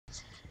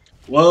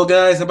Well,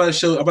 guys, I'm about to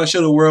show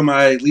the world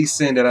my Lee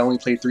Sin that I only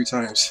played 3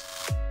 times.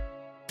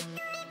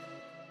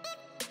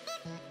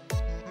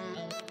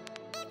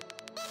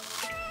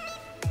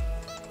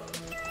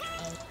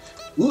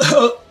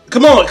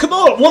 Come on, come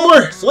on! One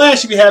more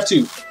flash if you have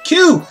to.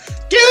 Q!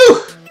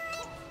 Q!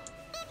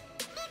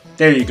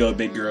 There you go,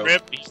 big girl.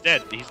 Rip, he's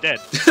dead. He's dead.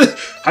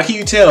 How can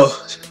you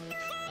tell?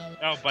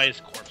 Oh, by his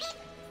corpse.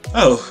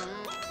 Oh.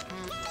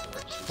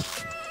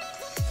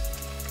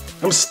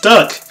 I'm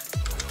stuck.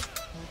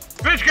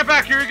 Bitch, get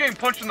back here! You're getting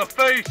punched in the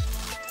face.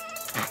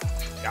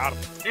 Got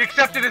him. He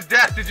accepted his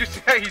death. Did you see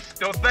how he's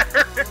still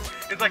there?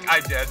 It's like,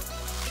 I'm dead.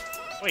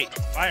 Wait,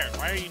 Byron,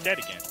 why are you dead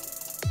again?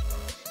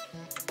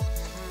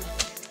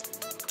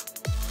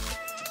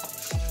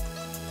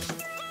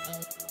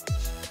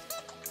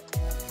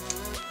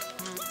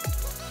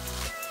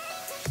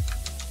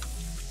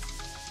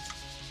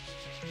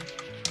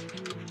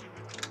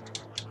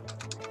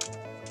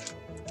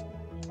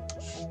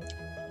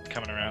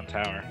 Coming around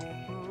tower.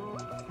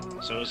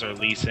 So is our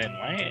Lee Sin.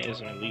 Why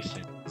is our Lee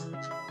Sin?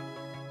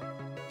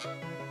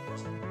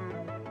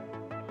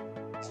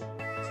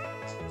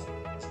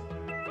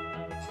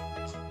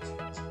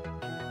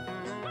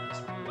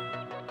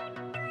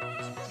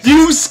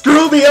 You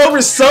screwed me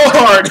over so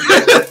hard.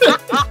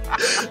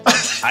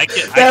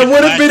 That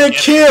would have been a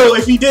kill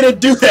if he didn't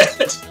do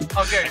that.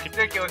 Okay,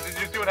 ridiculous. Did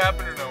you see what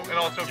happened or no? And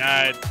also,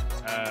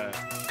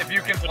 if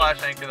you can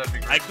flash anchor, that'd be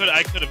great.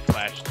 I could have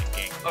flashed the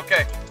king.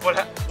 Okay,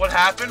 what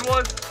happened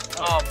was,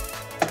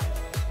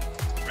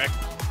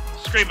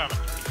 Scream on him.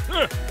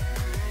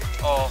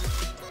 Oh.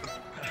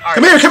 Right.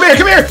 Come here, come here,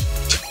 come here!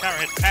 Tower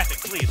hit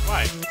passive, please.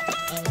 Why?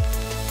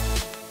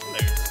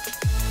 There.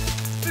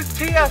 This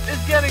TF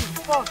is getting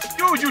fucked.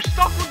 Dude, you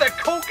stuck with that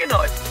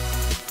coconut.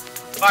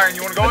 Byron,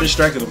 you wanna go? I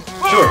distracted him.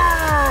 Sure.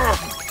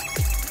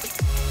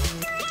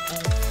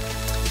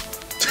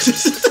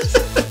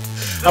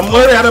 I'm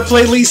learning how to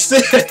play Lee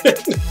Sin.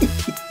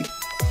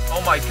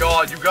 Oh my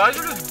god, you guys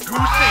are just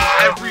goosing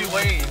every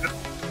lane.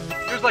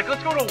 There's like,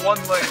 let's go to one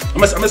lane.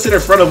 I'm gonna sit in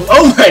front of him.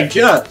 Oh my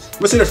god! I'm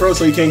gonna sit in front of him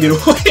so he can't get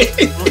away.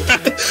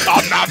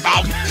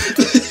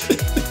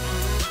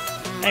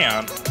 Hang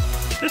on.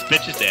 This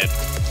bitch is dead.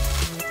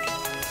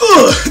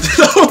 Ugh.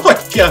 Oh my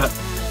god.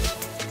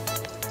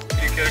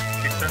 Can you get a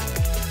kick there?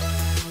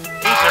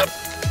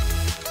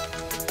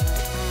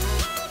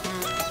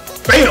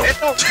 Bam!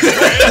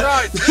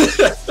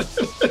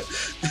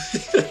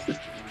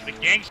 The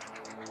gang's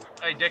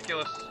Hey,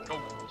 ridiculous. Go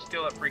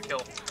steal that free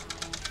kill.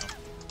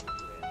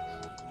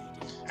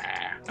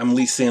 I'm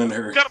Lee Sin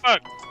her. Scuttlebug!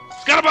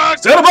 Scuttlebug!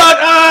 Scuttlebug!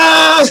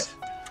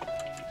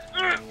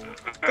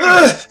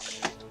 Ah!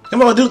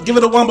 Come on, dude, give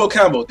it a wombo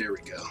combo. There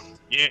we go.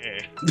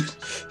 Yeah.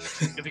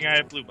 Good thing I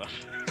have blue buff.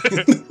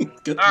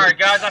 Alright,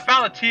 guys, I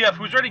found a TF.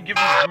 Who's ready to give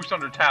me a goose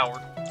under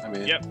tower? I'm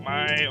in. Yep,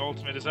 my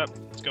ultimate is up.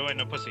 Let's go in,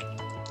 no pussy.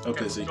 Oh,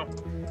 pussy.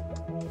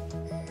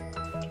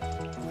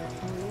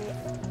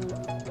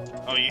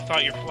 Oh, you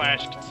thought your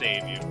flash could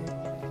save you.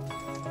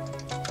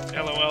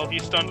 LOL,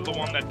 he's stunned the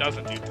one that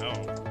doesn't do no.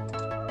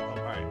 Oh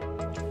my.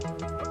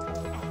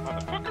 Oh,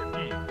 motherfucker.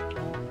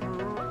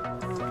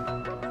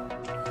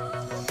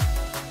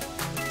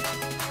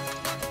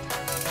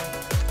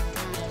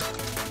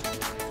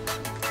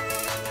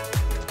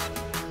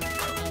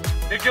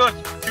 Ridiculous.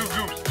 Two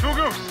goose. Two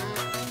goose.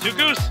 Two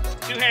goose.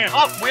 Two hands.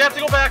 Up. We have to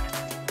go back.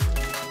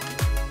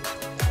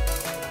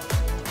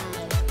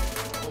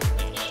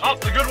 Oh,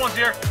 the good one's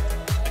here.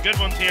 The good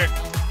one's here.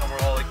 And we're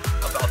all like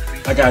about to be.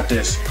 I got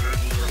this.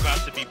 We're about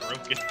to be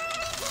broken.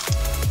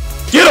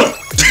 Get him!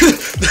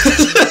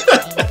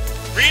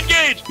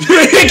 Re-engage!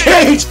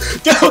 Re-engage!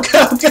 Go,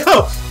 go,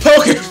 go!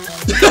 Poker!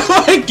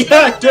 Oh my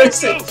god,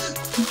 Joseph!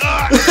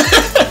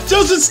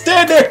 Joseph,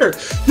 stand there!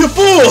 You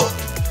fool!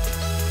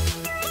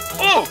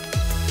 Oh!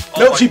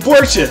 Nope, she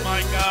porked you. Oh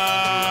my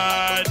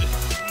god!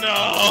 No!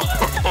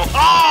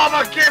 Oh, I'm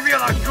gonna give you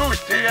the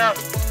goose, TF!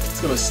 It's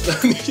gonna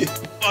stun you.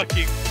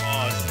 Fucking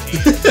pause,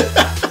 It's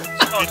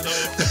over.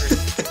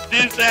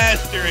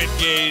 Disaster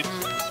engage.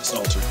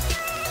 Assault her.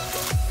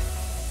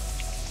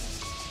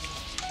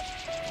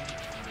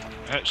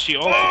 She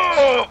also.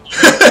 Oh!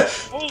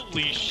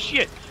 Holy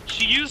shit!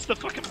 She used the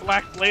fucking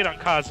black blade on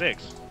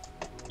Kha'Zix.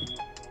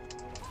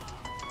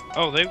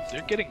 Oh,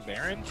 they're getting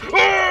barons?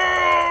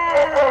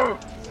 Oh!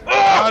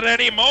 Not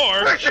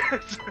anymore!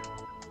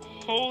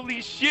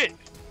 Holy shit!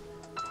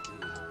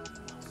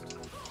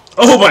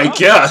 Oh my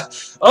god!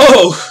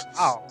 Oh!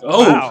 Wow.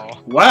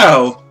 Oh!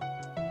 Wow!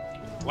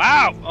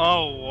 Wow!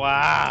 Oh,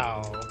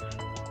 wow.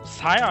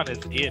 Scion is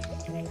in.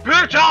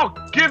 Bitch, I'll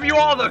give you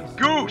all the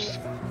goose!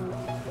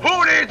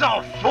 Who needs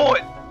a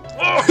foot?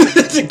 Oh!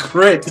 It's a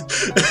crit!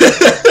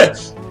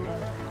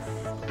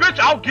 Bitch,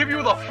 I'll give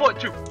you the foot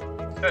too!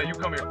 Hey, you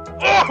come here.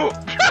 Oh!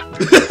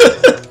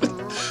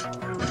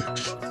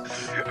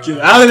 Get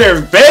out of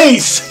there,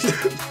 base!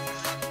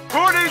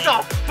 Who needs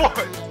a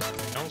foot?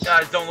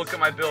 Guys, don't look at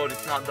my build,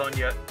 it's not done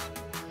yet.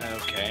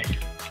 Okay.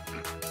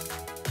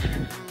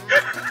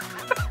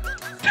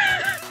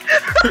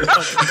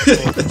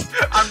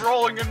 I'm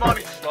rolling in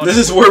money. This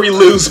is where we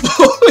lose,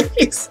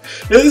 boys.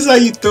 This is how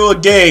you throw a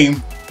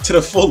game to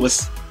the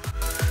fullest.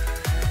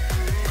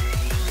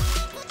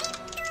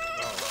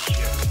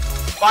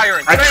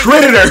 Byron, I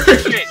critted her.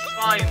 Shit,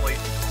 finally,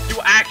 you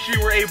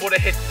actually were able to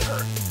hit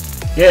her.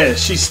 Yeah,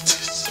 she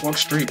swung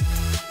straight.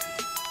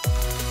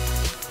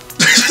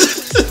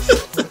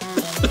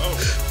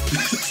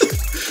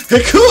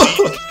 Cool.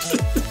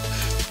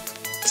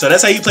 So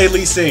that's how you play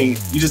Lee Sin.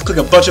 You just click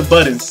a bunch of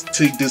buttons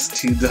till you do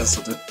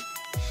something.